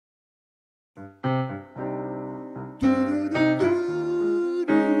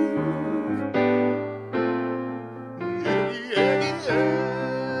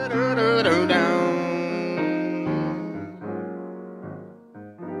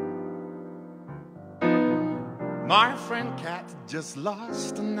My friend Kat just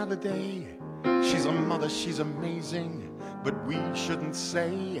lost another day. She's a mother, she's amazing, but we shouldn't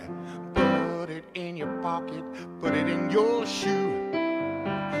say. Put it in your pocket, put it in your shoe.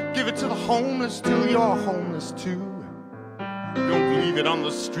 Give it to the homeless till you're homeless too. Don't leave it on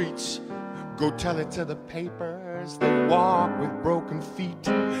the streets, go tell it to the papers. They walk with broken feet,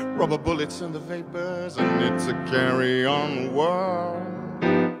 rubber bullets in the vapors, and it's a carry-on world.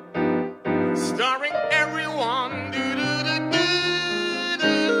 Starring everyone,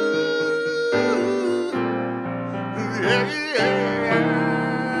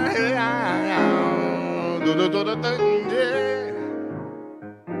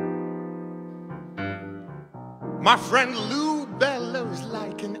 My friend Lou bellows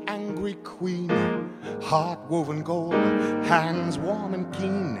like an angry queen, heart woven gold, hands warm and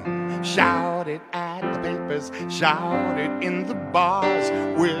keen. Shout it at the papers, shout it in the bars,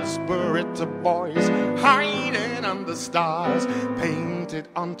 whisper it to boys hiding under stars. Paint it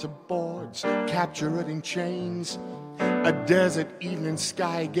onto boards, capture it in chains. A desert evening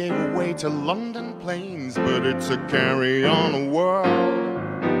sky gave way to London plains, but it's a carry-on world.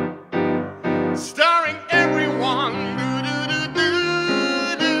 Starring everyone.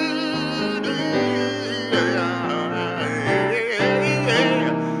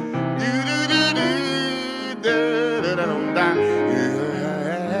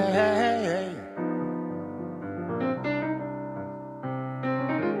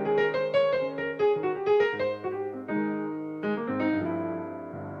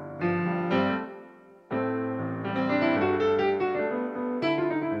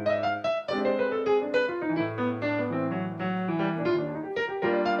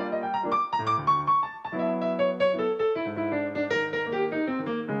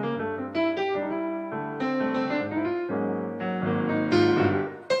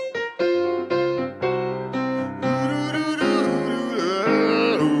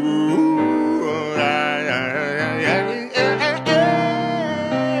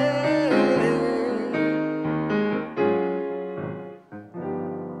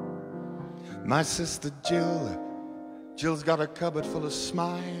 My sister Jill's got a cupboard full of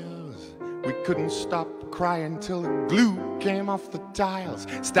smiles. We couldn't stop crying till the glue came off the tiles.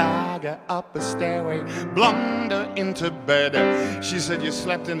 Stagger up a stairway, blunder into bed. She said, you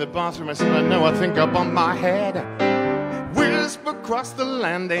slept in the bathroom. I said, I know, I think I bumped my head. Whisper across the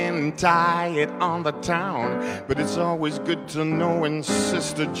landing, tie it on the town. But it's always good to know when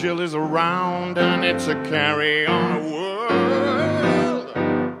Sister Jill is around. And it's a carry-on world,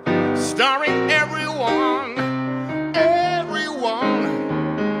 starring everyone, everyone,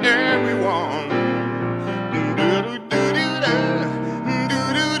 everyone.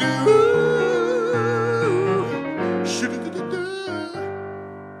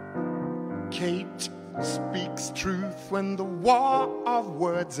 Kate speaks truth when the war of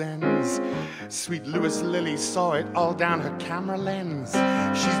words ends. Sweet Louis Lily saw it all down her camera lens.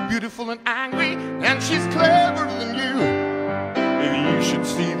 She's beautiful and angry, and she's cleverer than you. If you should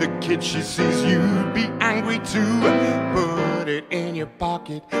see the kid she sees, you'd be angry too. Put it in your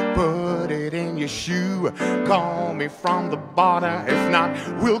pocket, put it in your shoe. Call me from the border, if not,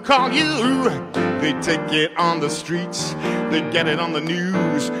 we'll call you. They take it on the streets, they get it on the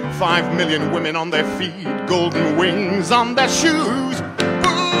news. 5 million women on their feet, golden wings on their shoes.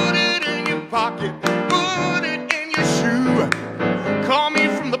 Put it in your pocket, put it in your shoe. Call me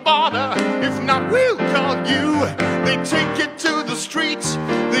from the border, if not, we'll call you. They take it to the streets,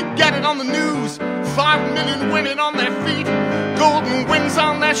 they get it on the news. 5 million women on their feet, golden wings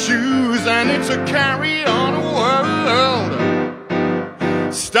on their shoes. And it's a carry-on world,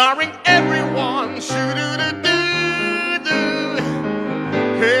 starring every